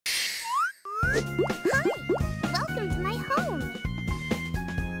Hi! Welcome to my home!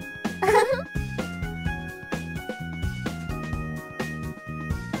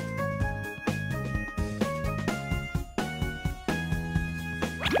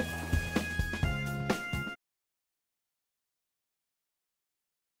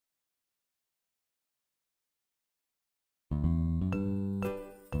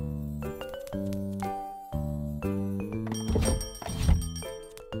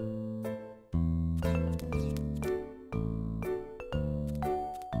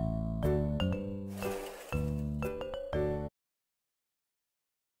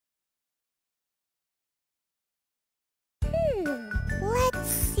 Let's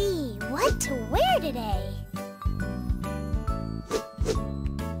see what to wear today.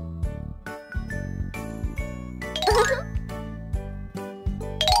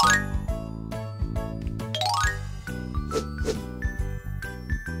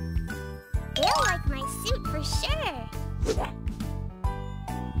 They'll like my suit for sure.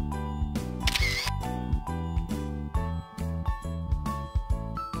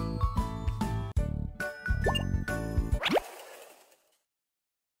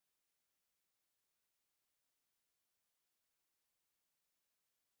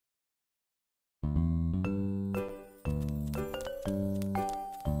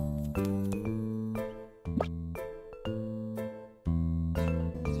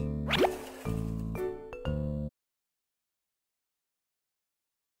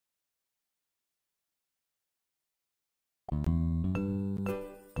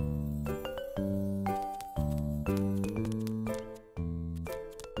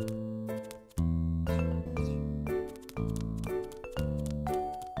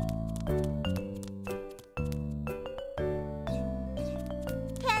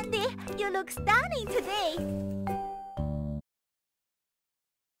 You look stunning today.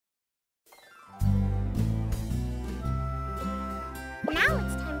 Now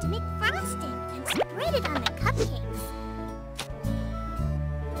it's time to make frosting and spread it on the cupcakes.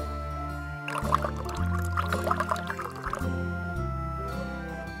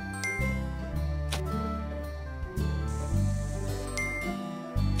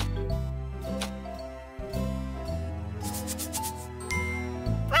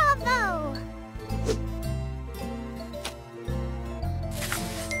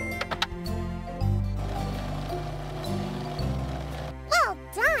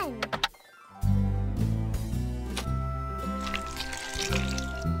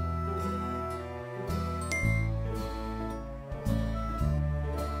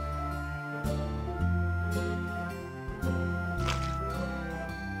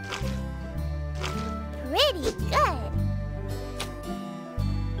 Pretty good.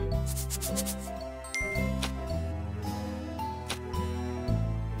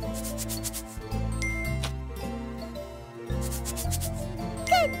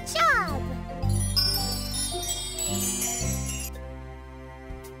 Good job.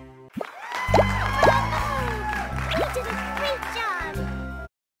 You did a great job.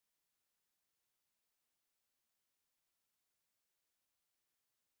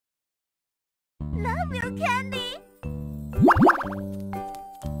 Love your candy!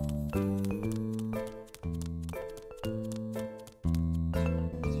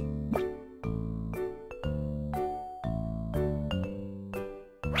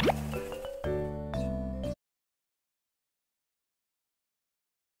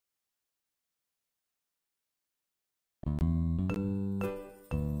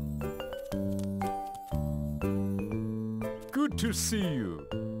 Good to see you.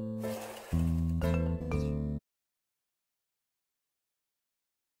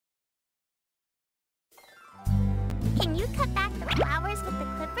 Can you cut back the flowers with the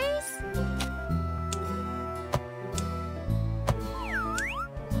clippers?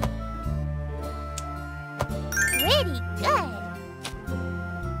 Pretty good.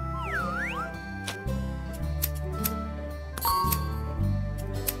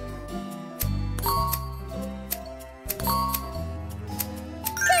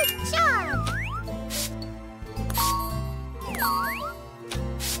 Good job.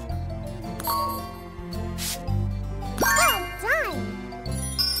 Well done!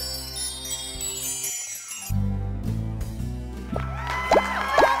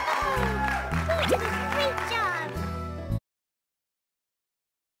 You did a great job!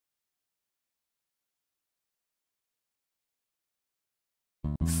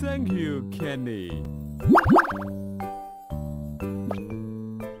 Thank you, Kenny.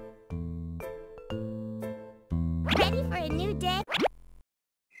 Ready for a new day?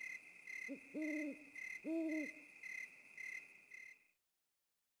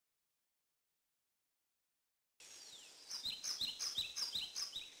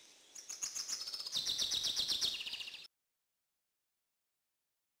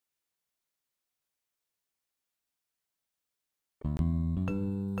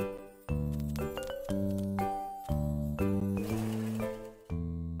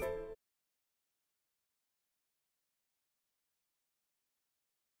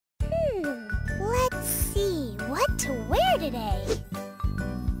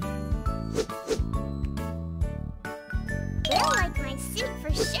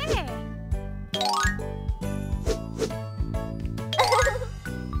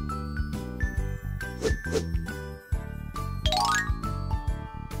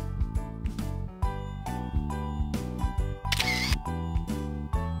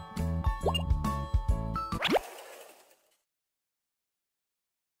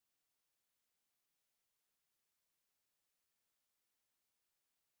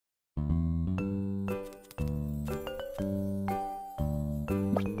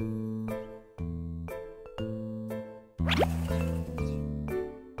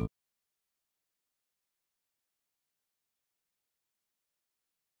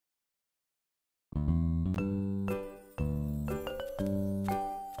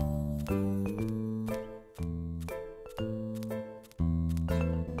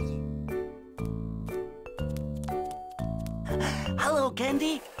 little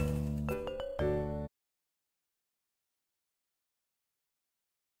candy?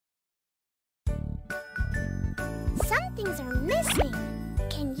 Some things are missing.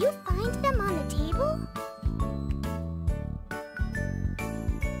 Can you find them on the table?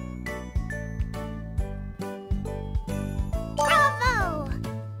 Bravo!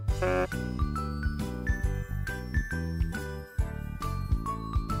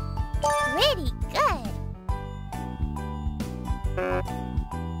 Pretty good.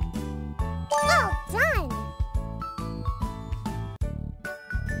 Well done.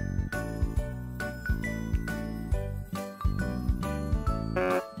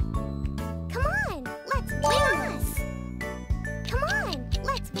 Come on, let's win this. Come on,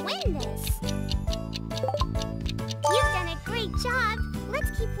 let's win this. You've done a great job.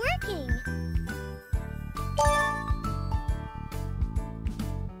 Let's keep working.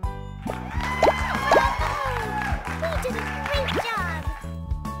 We did a great job!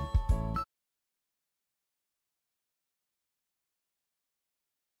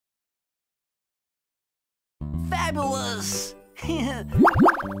 Fabulous!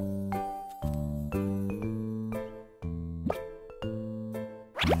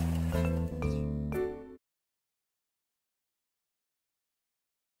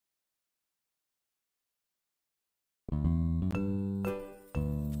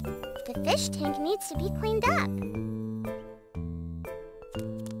 The fish tank needs to be cleaned up.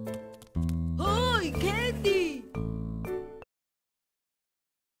 Hi, candy!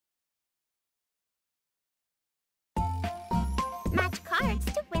 Match cards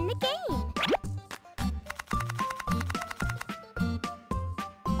to win the game.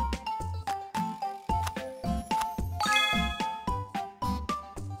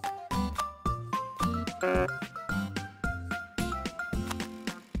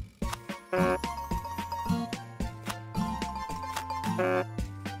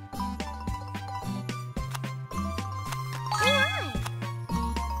 Hang on.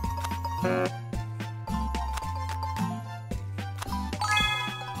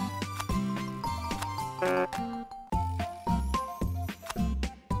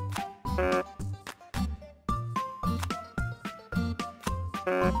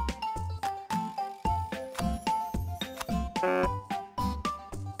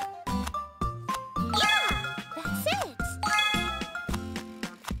 Yeah, that's it.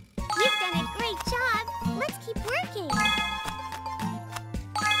 You've done a great job. Let's keep working.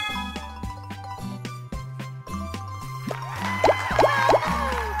 Bravo!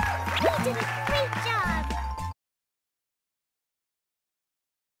 We did a great job.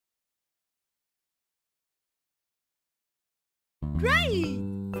 Great!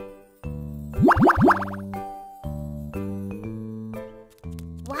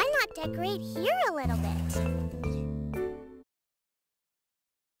 Why not decorate here a little bit?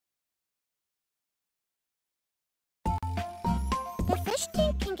 The fish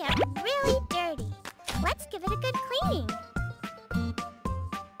tank can get really dirty. Let's give it a good cleaning.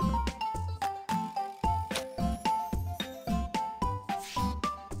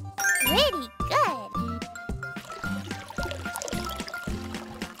 Pretty good.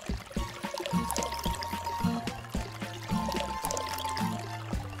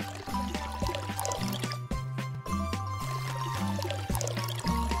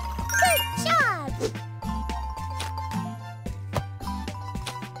 Good job!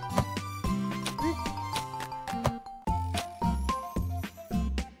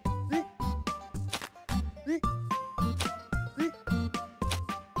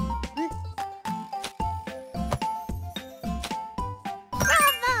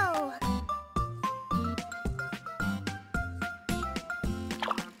 Bravo!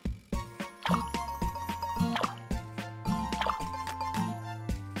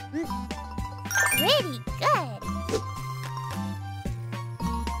 Pretty good.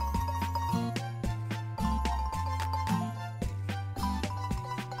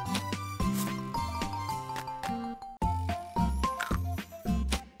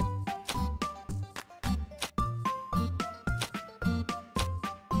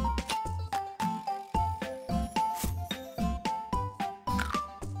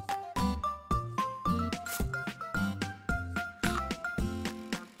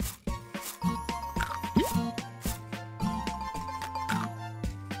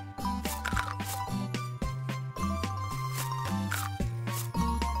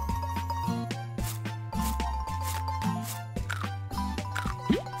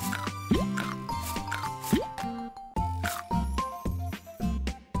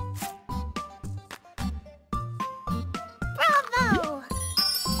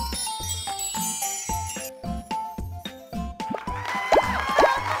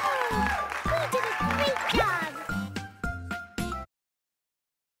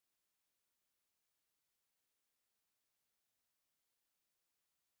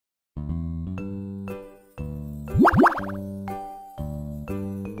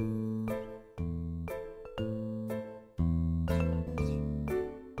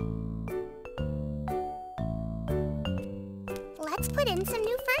 put in some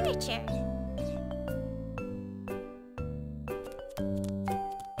new furniture.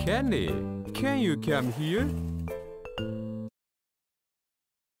 Kenny, can you come here?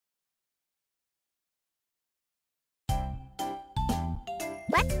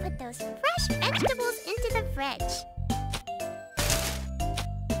 Let's put those fresh vegetables into the fridge.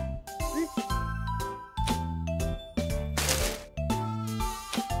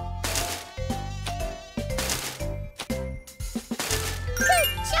 Good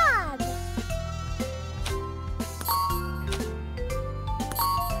job!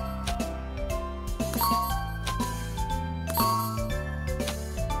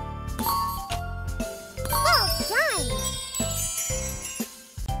 Well done!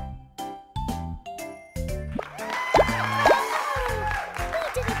 We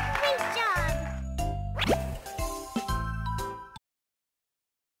did a great job!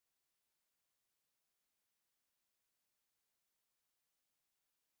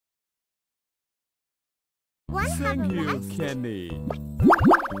 One have a Thank you, rest. Kenny.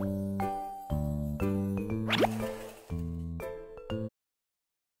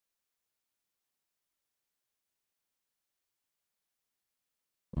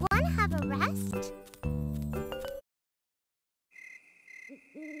 One have a rest.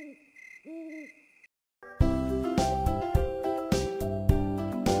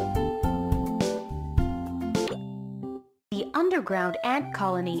 The underground ant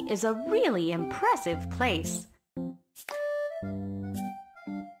colony is a really impressive place.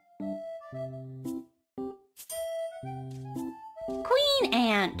 Queen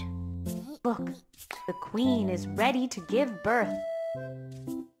ant! Look, the queen is ready to give birth.